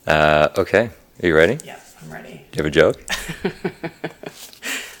Okay. Are you ready? Yeah, I'm ready. Do you have a joke?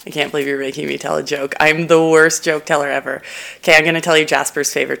 I can't believe you're making me tell a joke. I'm the worst joke teller ever. Okay, I'm going to tell you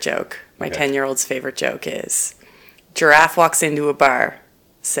Jasper's favorite joke. My 10-year-old's favorite joke is, giraffe walks into a bar,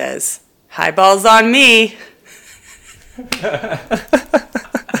 says, highballs on me.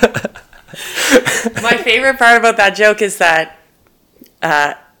 My favorite part about that joke is that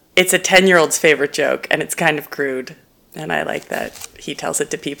it's a 10-year-old's favorite joke, and it's kind of crude. And I like that he tells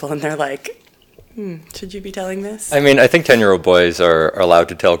it to people, and they're like, should you be telling this? I mean, I think 10-year-old boys are allowed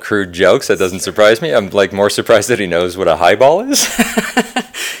to tell crude jokes. That doesn't surprise me. I'm more surprised that he knows what a highball is.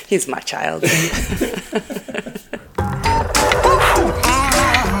 He's my child.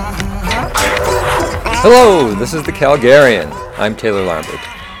 Hello, this is the Calgarian. I'm Taylor Lambert.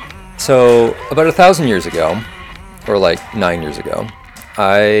 So, about 1,000 years ago, or like 9 years ago,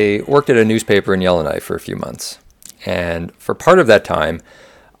 I worked at a newspaper in Yellowknife for a few months. And for part of that time,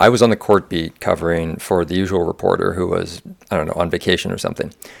 I was on the court beat covering for the usual reporter who was, on vacation or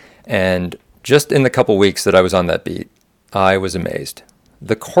something. And just in the couple weeks that I was on that beat, I was amazed.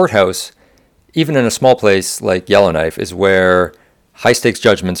 The courthouse, even in a small place like Yellowknife, is where high-stakes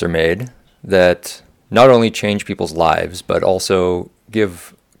judgments are made that not only change people's lives, but also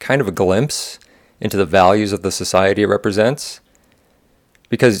give kind of a glimpse into the values of the society it represents.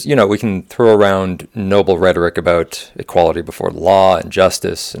 Because, we can throw around noble rhetoric about equality before the law and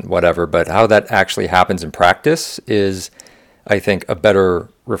justice and whatever, but how that actually happens in practice is, I think, a better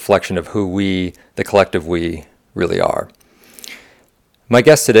reflection of who we, the collective we, really are. My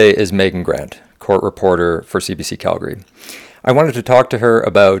guest today is Meghan Grant, court reporter for CBC Calgary. I wanted to talk to her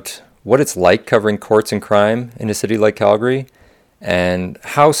about what it's like covering courts and crime in a city like Calgary, and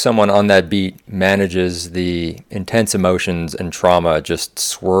how someone on that beat manages the intense emotions and trauma just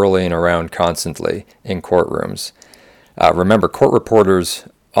swirling around constantly in courtrooms. Remember, court reporters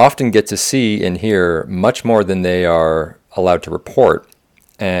often get to see and hear much more than they are allowed to report,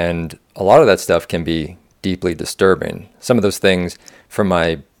 and a lot of that stuff can be deeply disturbing. Some of those things from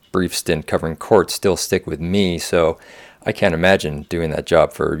my brief stint covering courts still stick with me, so I can't imagine doing that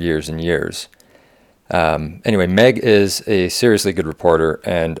job for years and years. Anyway, Meg is a seriously good reporter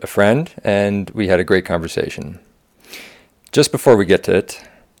and a friend, and we had a great conversation. Just before we get to it,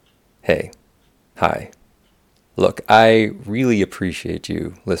 hi. Look, I really appreciate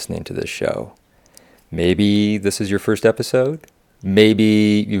you listening to this show. Maybe this is your first episode.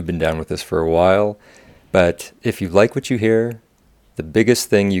 Maybe you've been down with this for a while. But if you like what you hear, the biggest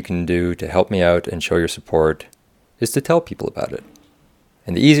thing you can do to help me out and show your support is to tell people about it.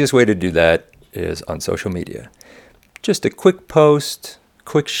 And the easiest way to do that is on social media. Just a quick post,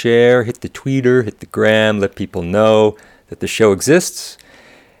 quick share, hit the tweeter, hit the gram, let people know that the show exists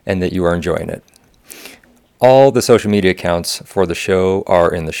and that you are enjoying it. All the social media accounts for the show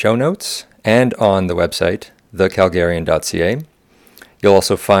are in the show notes and on the website, thecalgarian.ca. You'll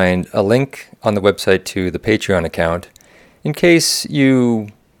also find a link on the website to the Patreon account in case you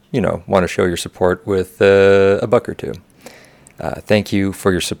want to show your support with a buck or two. Thank you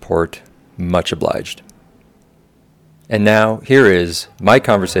for your support. Much obliged. And now, here is my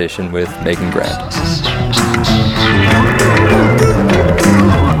conversation with Meghan Grant.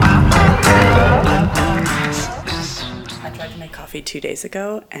 I tried to make coffee 2 days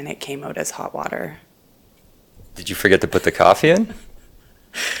ago, and it came out as hot water. Did you forget to put the coffee in?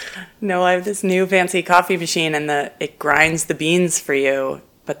 No, I have this new fancy coffee machine, and it grinds the beans for you,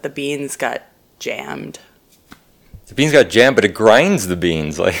 but the beans got jammed. The beans got jammed, but it grinds the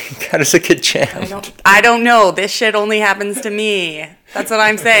beans. Like, how does it get jammed? I don't know. This shit only happens to me. That's what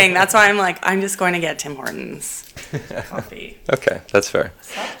I'm saying. That's why I'm like, I'm just going to get Tim Hortons coffee. Okay, that's fair.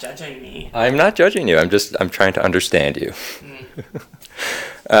 Stop judging me. I'm not judging you. I'm trying to understand you.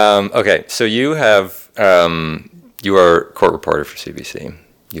 Okay, so you are court reporter for CBC.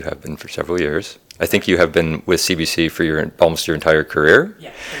 You have been for several years. I think you have been with CBC for almost your entire career.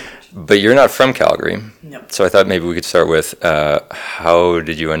 Yeah, pretty much. But you're not from Calgary. No. So I thought maybe we could start with how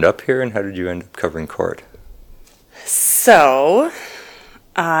did you end up here and how did you end up covering court? So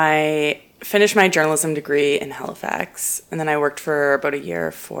I finished my journalism degree in Halifax, and then I worked for about a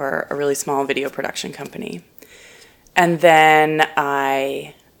year for a really small video production company. And then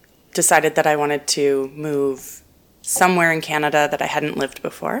I decided that I wanted to move somewhere in Canada that I hadn't lived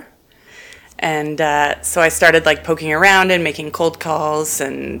before. And so I started poking around and making cold calls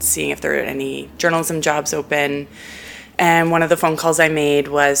and seeing if there were any journalism jobs open. And one of the phone calls I made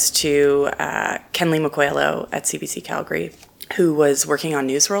was to Kenley McQuailo at CBC Calgary, who was working on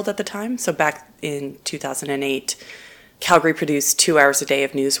Newsworld at the time. So back in 2008, Calgary produced 2 hours a day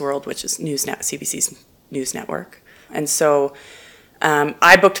of Newsworld, which is CBC's news network. And so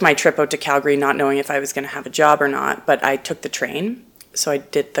I booked my trip out to Calgary not knowing if I was going to have a job or not, but I took the train. So I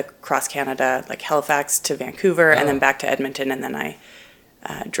did the cross Canada, like Halifax to Vancouver, and then back to Edmonton, and then I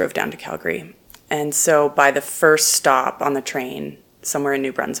drove down to Calgary. And so by the first stop on the train, somewhere in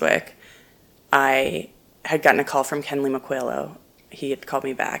New Brunswick, I had gotten a call from Kenley McQuailo. He had called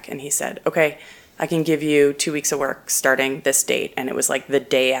me back, and he said, okay, I can give you 2 weeks of work starting this date. And it was like the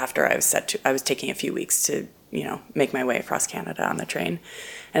day after I was taking a few weeks to, make my way across Canada on the train.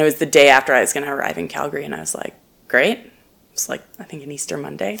 And it was the day after I was going to arrive in Calgary, and I was like, great. It's like, I think an Easter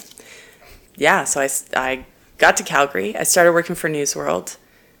Monday. Yeah, so I got to Calgary. I started working for Newsworld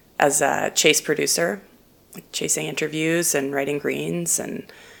as a chase producer, like chasing interviews and writing greens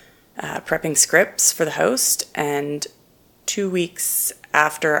and prepping scripts for the host. And 2 weeks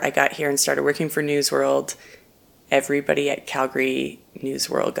after I got here and started working for Newsworld, everybody at Calgary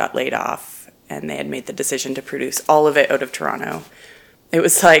Newsworld got laid off, and they had made the decision to produce all of it out of Toronto. It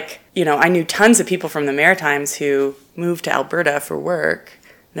was like, I knew tons of people from the Maritimes who moved to Alberta for work.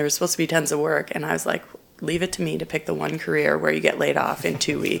 There was supposed to be tons of work. And I was like, leave it to me to pick the one career where you get laid off in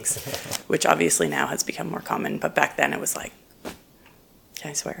 2 weeks, which obviously now has become more common. But back then it was like,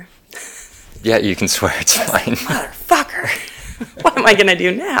 can I swear? Yeah, you can swear. It's fine. Motherfucker. What am I going to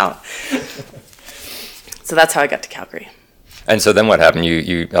do now? So that's how I got to Calgary. And so then what happened?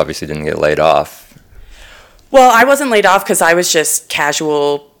 You obviously didn't get laid off. Well, I wasn't laid off because I was just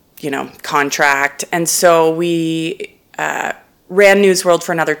casual, contract. And so we ran Newsworld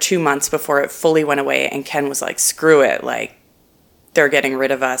for another 2 months before it fully went away. And Ken was like, screw it. Like, they're getting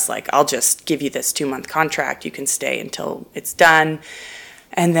rid of us. Like, I'll just give you this 2-month contract. You can stay until it's done.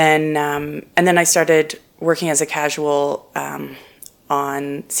 And then I started working as a casual on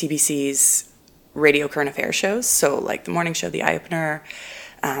CBC's radio current affairs shows. So like the morning show, The Eye Opener,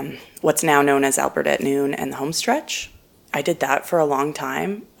 what's now known as Alberta at Noon, and the Home Stretch. I did that for a long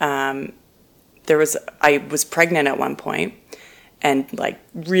time. I was pregnant at one point and like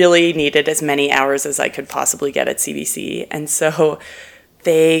really needed as many hours as I could possibly get at CBC. And so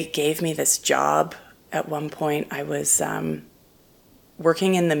they gave me this job at one point. I was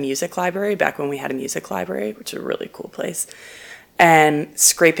working in the music library back when we had a music library, which is a really cool place, and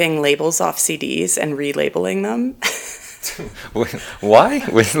scraping labels off CDs and relabeling them. Why?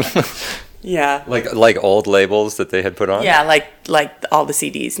 Yeah. Like old labels that they had put on? Yeah, like all the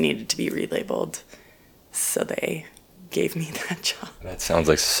CDs needed to be relabeled. So they gave me that job. That sounds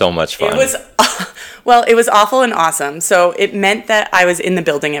like so much fun. It was awful and awesome. So it meant that I was in the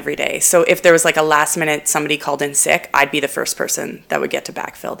building every day. So if there was like a last minute somebody called in sick, I'd be the first person that would get to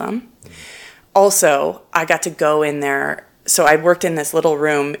backfill them. Also, I got to go in there. So I worked in this little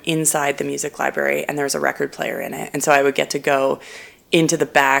room inside the music library, and there was a record player in it. And so I would get to go into the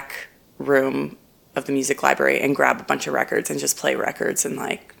back room of the music library and grab a bunch of records and just play records and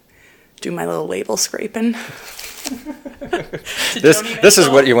like do my little label scraping. This is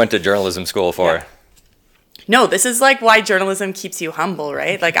what you went to journalism school for. Yeah. No, this is like why journalism keeps you humble,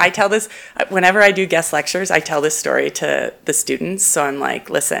 right? Like I tell this, whenever I do guest lectures, I tell this story to the students. So I'm like,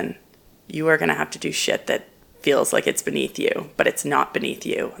 listen, you are going to have to do shit that feels like it's beneath you, but it's not beneath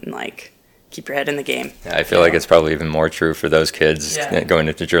you. And like, keep your head in the game. Yeah, I feel like it's probably even more true for those kids going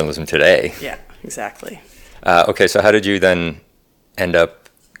into journalism today. Yeah, exactly. Okay, so how did you then end up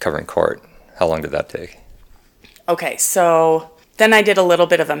covering court? How long did that take? Okay, so then I did a little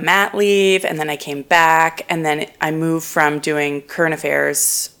bit of a mat leave, and then I came back, and then I moved from doing current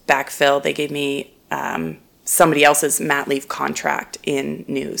affairs backfill. They gave me somebody else's mat leave contract in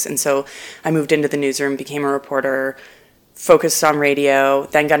news. And so I moved into the newsroom, became a reporter, focused on radio,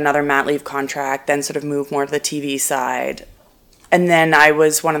 then got another mat leave contract, then sort of moved more to the TV side. And then I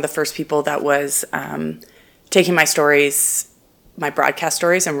was one of the first people that was taking my stories, my broadcast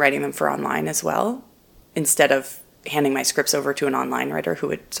stories, and writing them for online as well, instead of handing my scripts over to an online writer who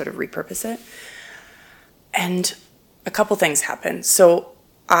would sort of repurpose it. And a couple things happened. So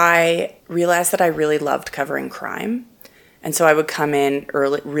I realized that I really loved covering crime. And so I would come in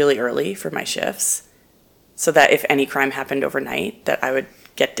really early for my shifts so that if any crime happened overnight, that I would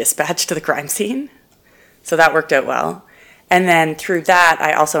get dispatched to the crime scene. So that worked out well. And then through that,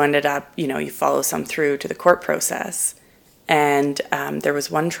 I also ended up, you follow some through to the court process. And there was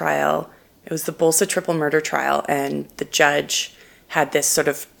one trial, it was the Bolsa triple murder trial, and the judge had this sort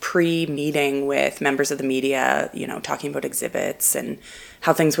of pre-meeting with members of the media, talking about exhibits and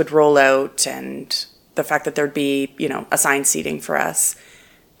how things would roll out and the fact that there'd be, assigned seating for us.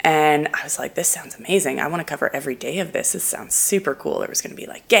 And I was like, this sounds amazing. I want to cover every day of this. This sounds super cool. There was going to be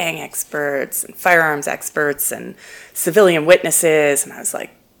like gang experts and firearms experts and civilian witnesses. And I was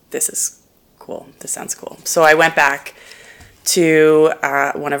like, this is cool. This sounds cool. So I went back to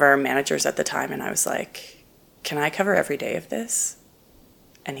one of our managers at the time, and I was like, can I cover every day of this?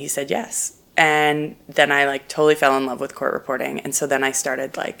 And he said yes. And then I like totally fell in love with court reporting. And so then I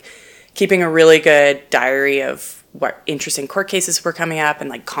started like keeping a really good diary of what interesting court cases were coming up and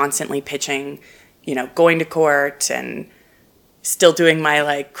like constantly pitching, you know, going to court and still doing my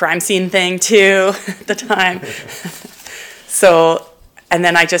like crime scene thing too at the time. So, and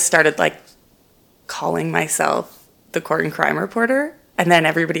then I just started like calling myself the court and crime reporter. And then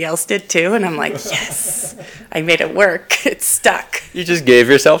everybody else did too. And I'm like, yes, I made it work. It stuck. You just gave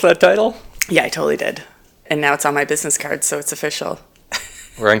yourself that title? Yeah, I totally did. And now it's on my business card, so it's official.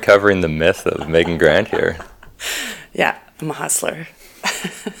 We're uncovering the myth of Meghan Grant here. Yeah, I'm a hustler.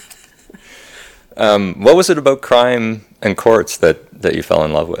 What was it about crime and courts that you fell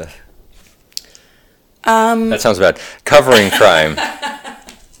in love with? That sounds bad. Covering crime.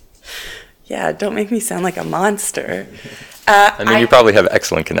 Yeah, don't make me sound like a monster. I mean, you probably have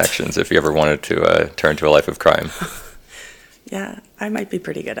excellent connections if you ever wanted to turn to a life of crime. Yeah, I might be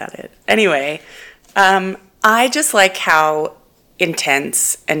pretty good at it. Anyway, I just like how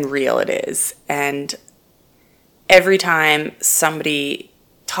intense and real it is. And every time somebody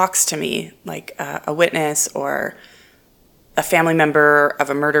talks to me, like a witness or a family member of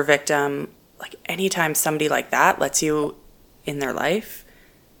a murder victim, like anytime somebody like that lets you in their life,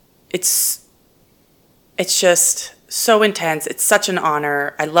 it's just so intense. It's such an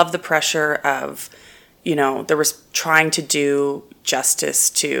honor. I love the pressure of, you know, there was trying to do justice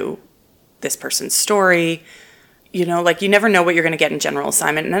to this person's story. You know, like you never know what you're going to get in general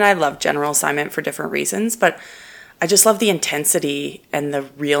assignment. And I love general assignment for different reasons, but I just love the intensity and the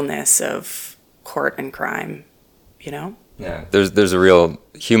realness of court and crime, you know? Yeah, there's a real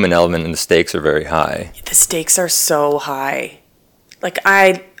human element and the stakes are very high. The stakes are so high. Like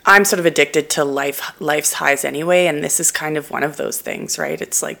I'm sort of addicted to life's highs anyway, and this is kind of one of those things, right?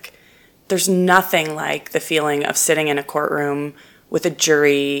 It's like there's nothing like the feeling of sitting in a courtroom with a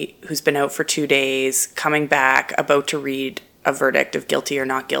jury who's been out for 2 days, coming back, about to read a verdict of guilty or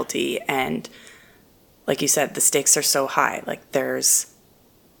not guilty, and like you said, the stakes are so high. Like there's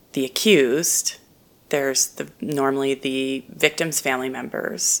the accused, there's normally the victim's family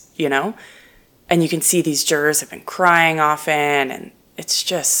members, you know? And you can see these jurors have been crying often, and it's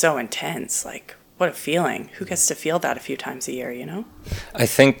just so intense. Like, what a feeling. Who gets to feel that a few times a year, you know? I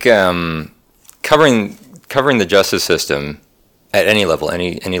think covering the justice system at any level,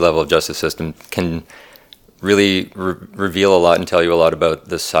 any level of justice system, can really reveal a lot and tell you a lot about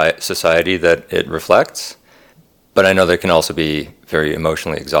the society that it reflects. But I know that can also be very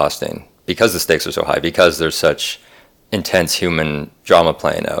emotionally exhausting because the stakes are so high, because there's such intense human drama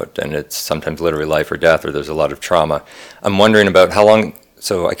playing out, and it's sometimes literally life or death, or there's a lot of trauma. I'm wondering about how long,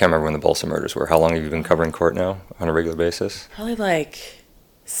 so I can't remember when the Bolsa murders were. How long have you been covering court now on a regular basis? Probably like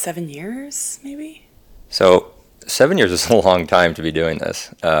 7 years, maybe. So 7 years is a long time to be doing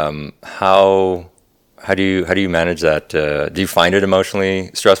this. How do you manage that? Do you find it emotionally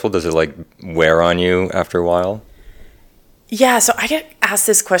stressful? Does it like wear on you after a while? Yeah, so I get asked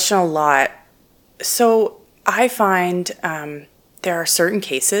this question a lot. So I find there are certain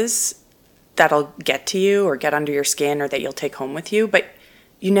cases that'll get to you or get under your skin or that you'll take home with you, but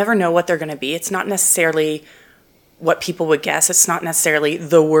you never know what they're going to be. It's not necessarily what people would guess. It's not necessarily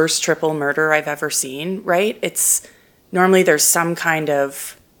the worst triple murder I've ever seen, right? It's normally there's some kind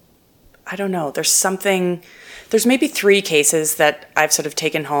of, I don't know, there's maybe 3 cases that I've sort of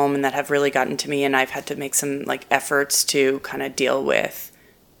taken home and that have really gotten to me, and I've had to make some like efforts to kind of deal with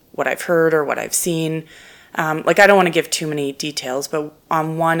what I've heard or what I've seen. Like I don't want to give too many details, but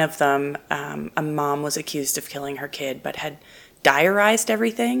on one of them, a mom was accused of killing her kid, but had diarized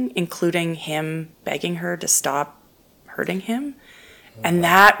everything, including him begging her to stop hurting him. And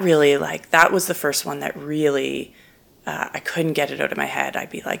that really, like, that was the first one that really, I couldn't get it out of my head. I'd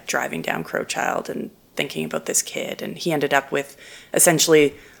be like driving down Crowchild and thinking about this kid, and he ended up with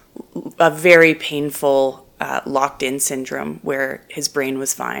essentially a very painful locked-in syndrome where his brain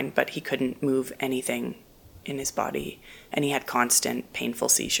was fine, but he couldn't move anything in his body, and he had constant painful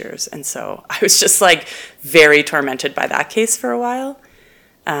seizures. And so I was just like very tormented by that case for a while.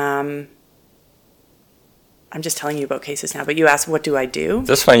 I'm just telling you about cases now, but you asked, what do I do?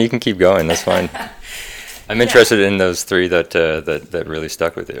 That's fine. You can keep going. That's fine. I'm interested in those 3 that really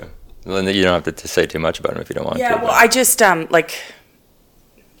stuck with you. You don't have to say too much about them if you don't want to. Yeah, well, I just, like,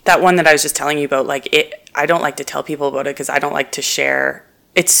 that one that I was just telling you about, like, I don't like to tell people about it because I don't like to share.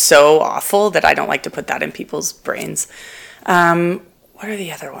 It's so awful that I don't like to put that in people's brains. What are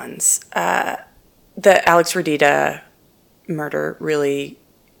the other ones? The Alex Rodita murder really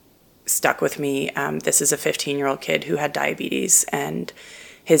stuck with me. This is a 15-year-old kid who had diabetes, and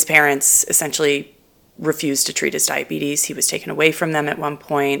his parents essentially refused to treat his diabetes. He was taken away from them at one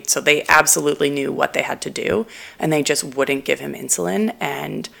point, so they absolutely knew what they had to do, and they just wouldn't give him insulin.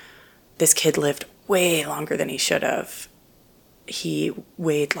 And this kid lived way longer than he should have. He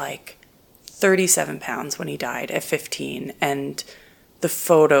weighed like 37 pounds when he died at 15, and the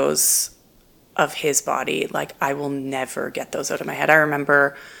photos of his body, like, I will never get those out of my head. I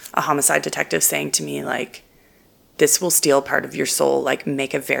remember a homicide detective saying to me, like, this will steal part of your soul. Like,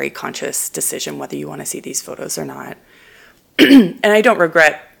 make a very conscious decision whether you want to see these photos or not. And I don't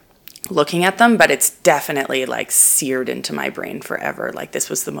regret looking at them, but it's definitely like seared into my brain forever. Like, this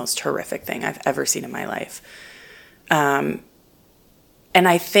was the most horrific thing I've ever seen in my life. And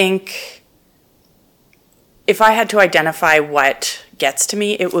I think if I had to identify what gets to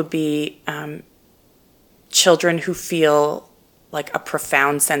me, it would be children who feel like a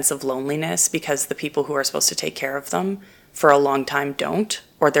profound sense of loneliness because the people who are supposed to take care of them for a long time don't,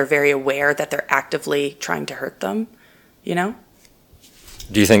 or they're very aware that they're actively trying to hurt them, you know?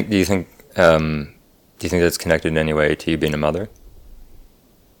 Do you think that's connected in any way to you being a mother?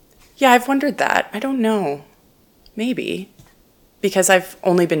 Yeah, I've wondered that. I don't know. Maybe. Because I've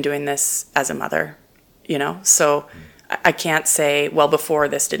only been doing this as a mother, you know? So I can't say, well, before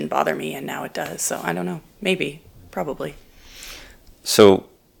this didn't bother me and now it does. So I don't know. Maybe. Probably. So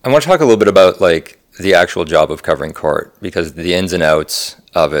I want to talk a little bit about like the actual job of covering court, because the ins and outs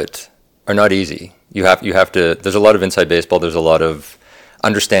of it are not easy. You have to. There's a lot of inside baseball. There's a lot of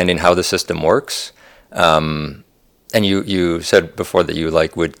understanding how the system works. And you said before that you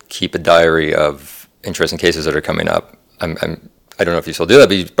like would keep a diary of interesting cases that are coming up. I don't know if you still do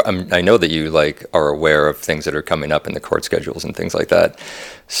that, but I know that you like are aware of things that are coming up in the court schedules and things like that.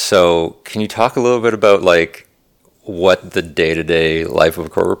 So can you talk a little bit about like what the day-to-day life of a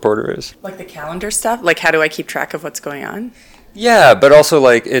court reporter is? Like the calendar stuff? Like, how do I keep track of what's going on? Yeah, but also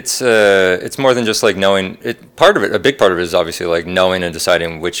like it's more than just like knowing it. A big part of it is obviously like knowing and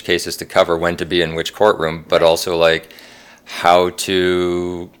deciding which cases to cover, when to be in which courtroom, but also like how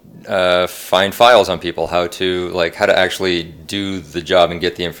to find files on people, how to actually do the job and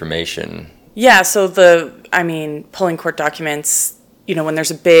get the information. Yeah, so pulling court documents, you know, when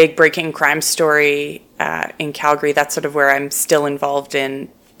there's a big breaking crime story in Calgary, that's sort of where I'm still involved in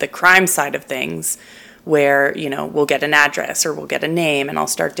the crime side of things, where, you know, we'll get an address or we'll get a name and I'll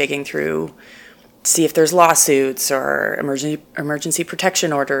start digging through, see if there's lawsuits or emergency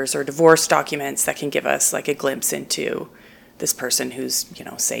protection orders or divorce documents that can give us like a glimpse into this person who's, you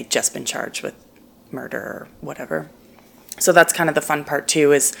know, say just been charged with murder or whatever. So that's kind of the fun part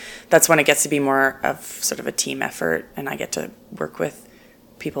too, is that's when it gets to be more of sort of a team effort and I get to work with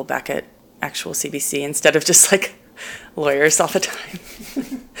people back at actual CBC instead of just like lawyers all the time.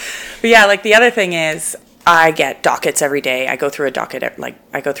 But yeah, like the other thing is I get dockets every day. I go through a docket,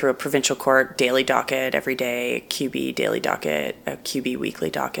 I go through a provincial court daily docket every day, QB daily docket, a QB weekly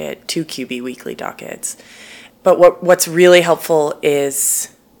docket, 2 QB weekly dockets. But what's really helpful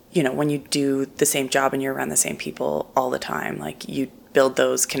is, you know, when you do the same job and you're around the same people all the time, like you build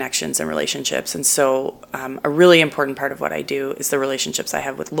those connections and relationships. And so a really important part of what I do is the relationships I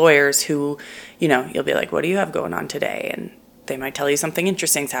have with lawyers who, you know, you'll be like, what do you have going on today? And they might tell you something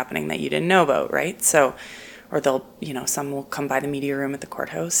interesting's happening that you didn't know about, right? So, or they'll, you know, some will come by the media room at the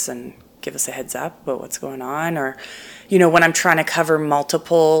courthouse and give us a heads up about what's going on. Or, you know, when I'm trying to cover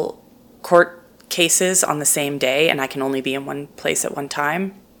multiple court cases on the same day and I can only be in one place at one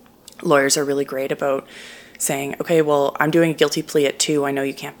time, lawyers are really great about saying, okay, well, I'm doing a guilty plea at 2. I know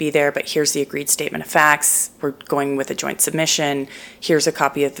you can't be there, but here's the agreed statement of facts. We're going with a joint submission. Here's a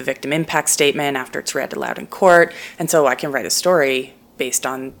copy of the victim impact statement after it's read aloud in court. And so I can write a story based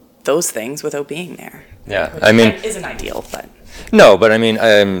on those things without being there. Yeah, I mean, it isn't ideal, but no, but I mean,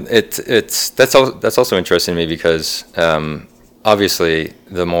 that's also interesting to me because obviously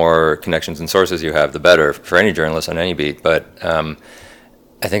the more connections and sources you have, the better for any journalist on any beat. But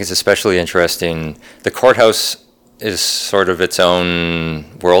I think it's especially interesting. The courthouse is sort of its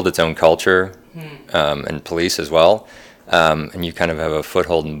own world, its own culture, and police as well. And you kind of have a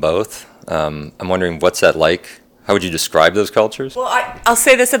foothold in both. I'm wondering, what's that like? How would you describe those cultures? Well, I'll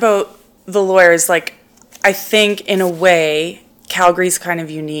say this about the lawyers. Like, I think in a way, Calgary's kind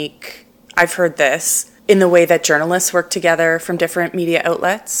of unique. I've heard this in the way that journalists work together from different media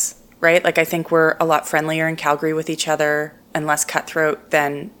outlets, right? Like, I think we're a lot friendlier in Calgary with each other and less cutthroat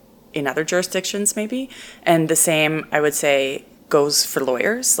than in other jurisdictions, maybe. And the same, I would say, goes for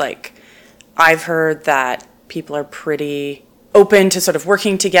lawyers. Like, I've heard that people are pretty open to sort of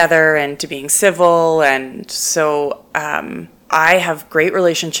working together and to being civil. And so I have great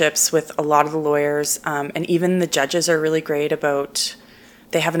relationships with a lot of the lawyers, and even the judges are really great about,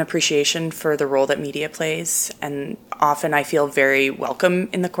 they have an appreciation for the role that media plays, and often I feel very welcome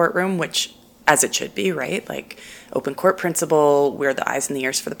in the courtroom, which, as it should be, right? Like, open court principle, we're the eyes and the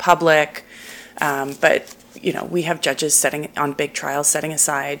ears for the public, but, you know, we have judges setting, on big trials, setting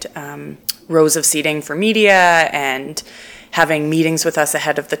aside rows of seating for media and having meetings with us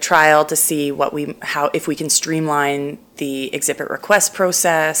ahead of the trial to see if we can streamline the exhibit request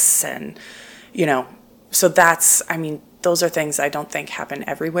process. And, you know, so those are things I don't think happen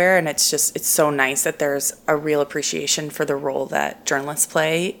everywhere. And it's so nice that there's a real appreciation for the role that journalists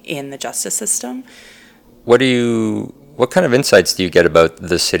play in the justice system. What kind of insights do you get about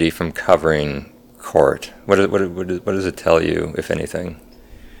the city from covering court? What does it tell you, if anything?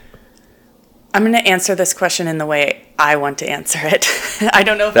 I'm going to answer this question in the way I want to answer it. I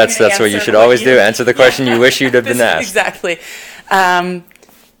don't know if that's what you should always do. Answer the question you wish you'd have been asked. Exactly. So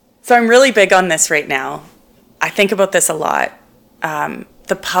I'm really big on this right now. I think about this a lot.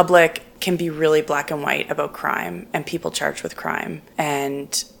 The public can be really black and white about crime and people charged with crime,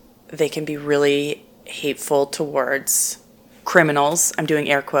 and they can be really hateful towards criminals. I'm doing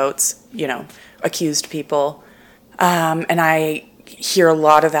air quotes, you know, accused people. And I hear a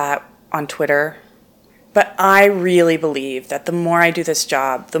lot of that on Twitter. But I really believe that the more I do this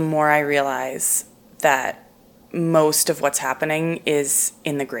job, the more I realize that most of what's happening is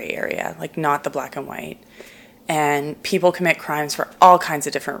in the gray area, like not the black and white. And people commit crimes for all kinds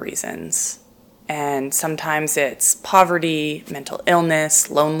of different reasons. And sometimes it's poverty, mental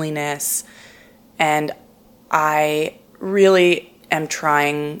illness, loneliness. And I really am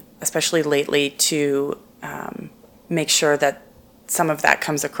trying, especially lately, to make sure that some of that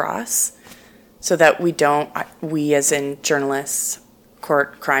comes across so that we as in journalists,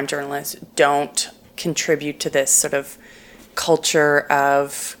 court crime journalists, don't contribute to this sort of culture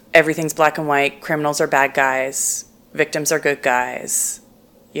of everything's black and white, criminals are bad guys, victims are good guys,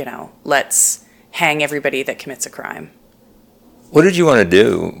 you know, let's hang everybody that commits a crime. What did you want to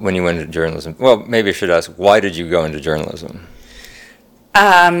do when you went into journalism? Well, maybe I should ask, why did you go into journalism?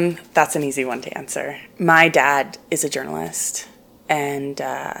 That's an easy one to answer. My dad is a journalist, and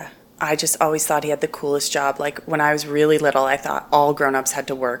I just always thought he had the coolest job. Like, when I was really little, I thought all grown-ups had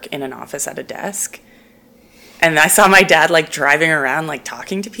to work in an office at a desk. And I saw my dad, like, driving around, like,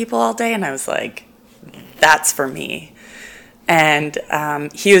 talking to people all day, and I was like, that's for me. And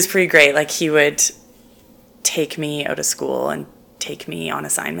he was pretty great. Like, he would take me out of school and take me on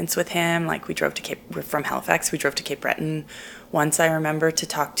assignments with him. Like, we're from Halifax, we drove to Cape Breton once, I remember, to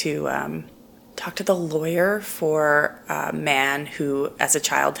talk to the lawyer for a man who, as a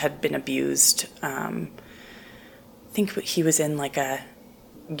child, had been abused. I think he was in, like, a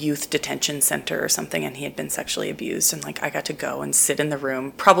youth detention center or something, and he had been sexually abused, and, like, I got to go and sit in the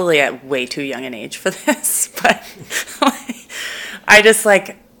room, probably at way too young an age for this, but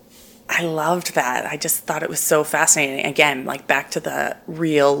I loved that. I just thought it was so fascinating. Again, like, back to the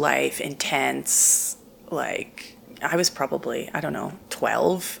real life, intense, like, I was probably,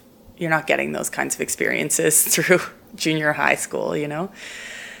 12. You're not getting those kinds of experiences through junior high school, you know?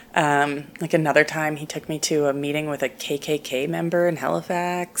 Like, another time he took me to a meeting with a KKK member in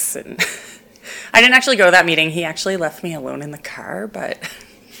Halifax, and I didn't actually go to that meeting. He actually left me alone in the car, but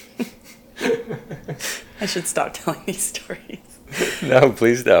I should stop telling these stories. No,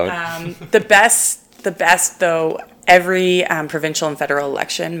 please don't. The best though, every provincial and federal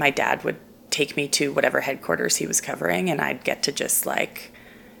election, my dad would take me to whatever headquarters he was covering, and I'd get to just, like,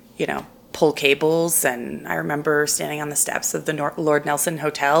 you know, pull cables. And I remember standing on the steps of the Lord Nelson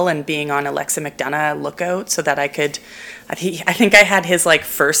Hotel and being on Alexa McDonough lookout so that I think I had his, like,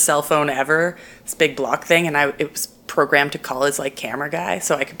 first cell phone ever, this big block thing, and it was programmed to call his, like, camera guy,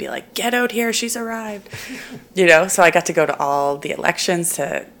 so I could be like, get out here, she's arrived, you know. So I got to go to all the elections,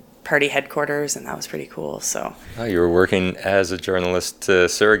 to party headquarters, and that was pretty cool. So you were working as a journalist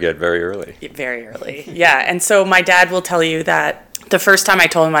surrogate very early. Very early, yeah. And so my dad will tell you that the first time I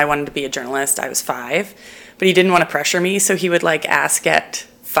told him I wanted to be a journalist, I was 5, but he didn't want to pressure me, so he would, like, ask at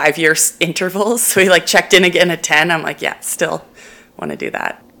 5-year intervals. So he, like, checked in again at 10. I'm like, yeah, still want to do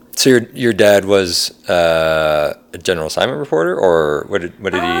that. So your dad was a general assignment reporter, or what did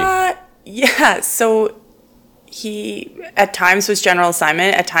he? Yeah, so he at times was general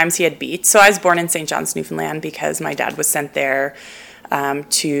assignment, at times he had beats. So I was born in St. John's, Newfoundland, because my dad was sent there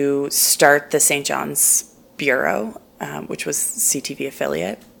to start the St. John's Bureau, which was CTV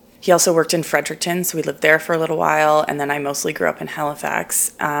affiliate. He also worked in Fredericton, so we lived there for a little while, and then I mostly grew up in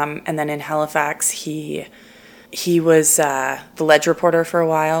Halifax. And then in Halifax, he was the Ledge reporter for a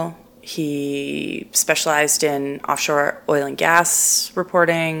while, He specialized in offshore oil and gas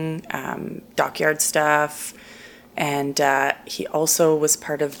reporting, dockyard stuff, and he also was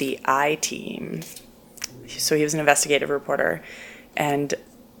part of the I team. So he was an investigative reporter. And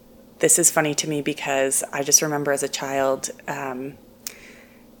this is funny to me because I just remember as a child,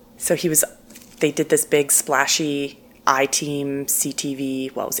 they did this big splashy I team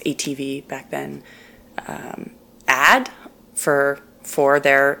CTV, well, it was ATV back then, ad for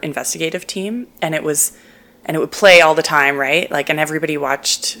their investigative team, and it would play all the time, right? Like, and everybody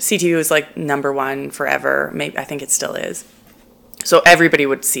watched. CTV was like number one forever. Maybe, I think it still is. So everybody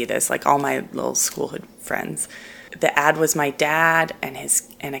would see this, like all my little schoolhood friends. The ad was my dad and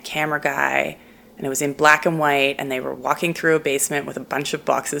a camera guy, and it was in black and white, and they were walking through a basement with a bunch of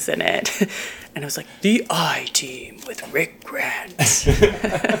boxes in it, and it was like the I Team with Rick Grant.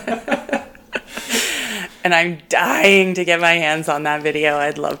 And I'm dying to get my hands on that video.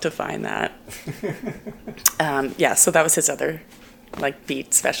 I'd love to find that. So that was his other, like,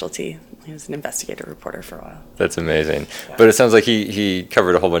 beat specialty. He was an investigative reporter for a while. That's amazing. Yeah. But it sounds like he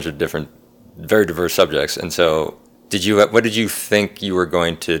covered a whole bunch of different, very diverse subjects. And so, what did you think you were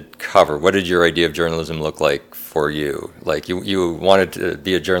going to cover? What did your idea of journalism look like for you? Like, you wanted to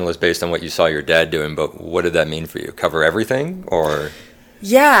be a journalist based on what you saw your dad doing, but what did that mean for you? Cover everything, or?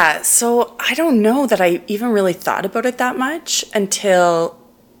 Yeah, so I don't know that I even really thought about it that much until,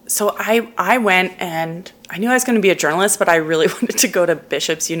 so I went and I knew I was going to be a journalist, but I really wanted to go to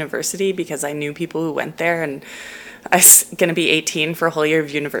Bishop's University because I knew people who went there, and I was going to be 18 for a whole year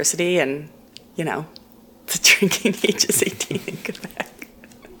of university, and, you know, the drinking age is 18 in Quebec.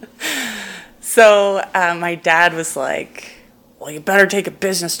 So my dad was like, well, you better take a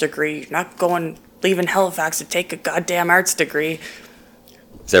business degree. You're not leaving Halifax to take a goddamn arts degree.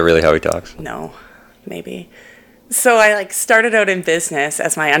 Is that really how he talks? No, maybe. So I started out in business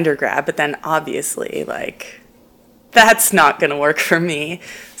as my undergrad, but then obviously that's not going to work for me.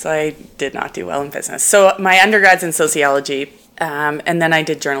 So I did not do well in business. So my undergrad's in sociology, and then I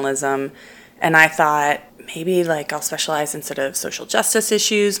did journalism, and I thought maybe I'll specialize in sort of social justice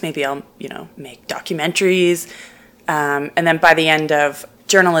issues. Maybe I'll make documentaries, and then by the end of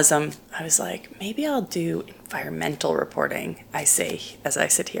journalism, I was like, maybe I'll do environmental reporting, I say, as I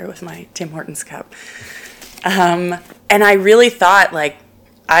sit here with my Tim Hortons cup. And I really thought,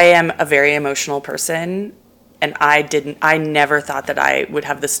 I am a very emotional person, and I never thought that I would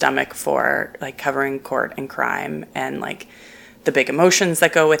have the stomach for, covering court and crime and, the big emotions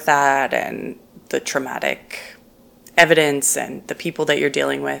that go with that and the traumatic evidence and the people that you're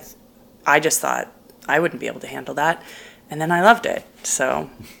dealing with. I just thought I wouldn't be able to handle that. And then I loved it. So,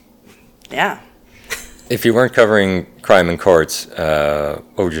 yeah. If you weren't covering crime in courts,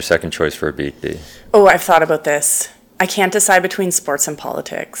 what would your second choice for a beat be? Oh, I've thought about this. I can't decide between sports and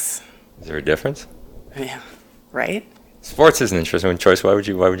politics. Is there a difference? Yeah, right? Sports is an interesting choice. Why would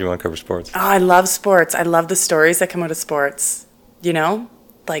you want to cover sports? Oh, I love sports. I love the stories that come out of sports.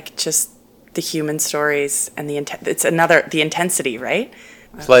 Just the human stories and the intensity, right?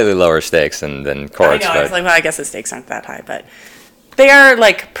 Slightly lower stakes than courts. I know. I guess the stakes aren't that high, but they are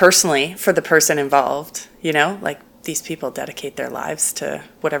personally for the person involved. These people dedicate their lives to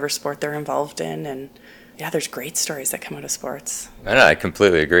whatever sport they're involved in, and yeah, there's great stories that come out of sports. I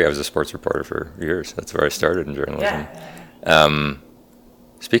completely agree. I was a sports reporter for years. That's where I started in journalism. Yeah.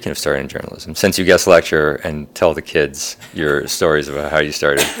 Speaking of starting in journalism, since you guest lecture and tell the kids your stories about how you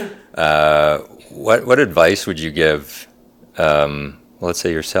started, what advice would you give? Let's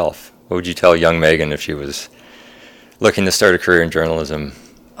say yourself. What would you tell young Meghan if she was looking to start a career in journalism?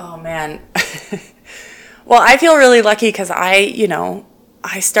 Oh, man. Well, I feel really lucky because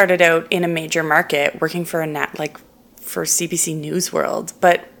I started out in a major market working for for CBC News World.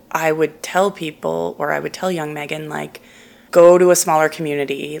 But I would tell people, or I would tell young Meghan, go to a smaller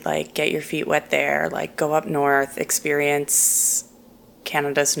community, get your feet wet there, go up north, experience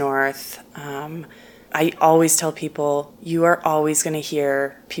Canada's north. I always tell people, you are always going to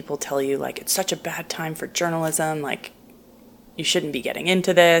hear people tell you, it's such a bad time for journalism, you shouldn't be getting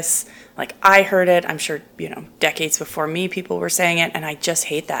into this. I heard it, I'm sure, decades before me, people were saying it, and I just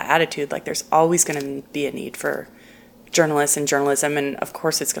hate that attitude. There's always going to be a need for journalists and journalism, and of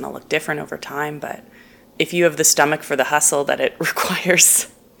course it's going to look different over time, but if you have the stomach for the hustle that it requires,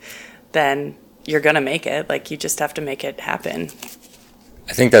 then you're going to make it. You just have to make it happen.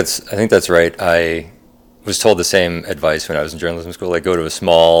 I think that's right. I was told the same advice when I was in journalism school. Go to a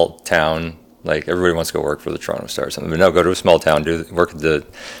small town. Everybody wants to go work for the Toronto Star or something. But no, go to a small town, work at the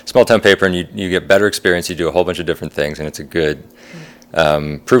small town paper, and you get better experience. You do a whole bunch of different things, and it's a good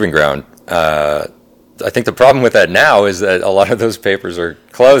proving ground. The I think the problem with that now is that a lot of those papers are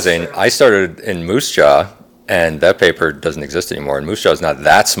closing. I started in Moose Jaw, and that paper doesn't exist anymore. And Moose Jaw is not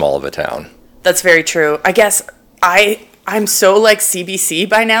that small of a town. That's very true. I guess I'm so like CBC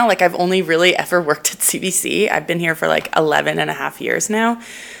by now. Like I've only really ever worked at CBC. I've been here for like 11 and a half years now,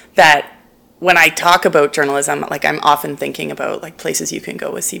 that when I talk about journalism, like I'm often thinking about like places you can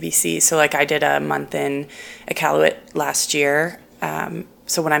go with CBC. So like I did a month in Iqaluit last year.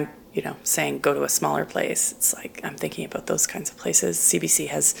 So when I'm, saying go to a smaller place, it's like I'm thinking about those kinds of places. CBC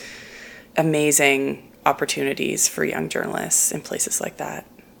has amazing opportunities for young journalists in places like that.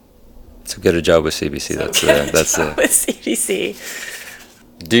 So get a job with CBC. That's with CBC.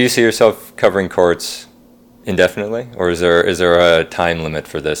 Do you see yourself covering courts indefinitely, or is there a time limit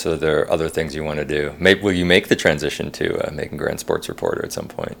for this? Are there other things you want to do? Will you make the transition to Meghan Grant sports reporter at some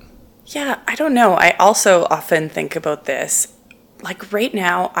point? Yeah, I don't know. I also often think about this. Like right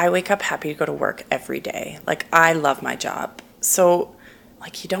now, I wake up happy to go to work every day. Like I love my job. So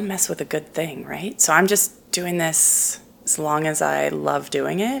like you don't mess with a good thing, right? So I'm just doing this as long as I love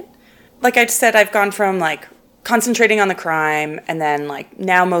doing it. Like I said, I've gone from like concentrating on the crime and then like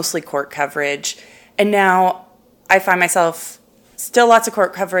now mostly court coverage. And now I find myself still lots of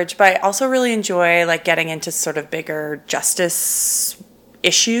court coverage, but I also really enjoy like getting into sort of bigger justice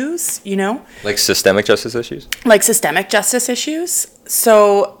issues, Like systemic justice issues? Like systemic justice issues.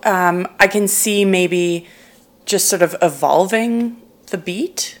 So I can see maybe just sort of evolving the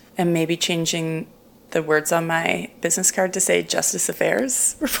beat and maybe changing the words on my business card to say justice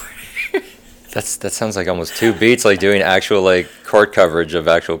affairs reporter. That sounds like almost two beats, like doing actual like court coverage of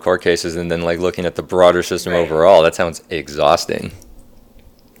actual court cases and then like looking at the broader system overall. That sounds exhausting.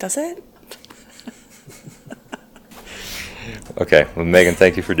 Does it? Okay, well, Meghan,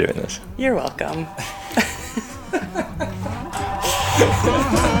 thank you for doing this. You're welcome.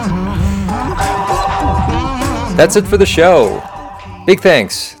 That's it for the show. Big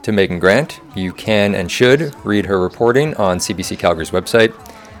thanks to Meghan Grant. You can and should read her reporting on CBC Calgary's website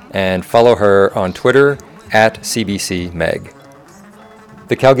and follow her on Twitter @CBCMeg.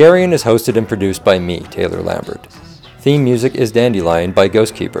 The Calgarian is hosted and produced by me, Taylor Lambert. Theme music is Dandelion by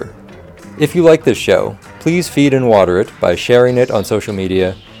Ghostkeeper. If you like this show, please feed and water it by sharing it on social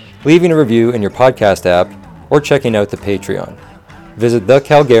media, leaving a review in your podcast app, or checking out the Patreon. Visit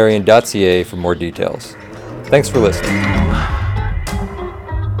thecalgarian.ca for more details. Thanks for listening.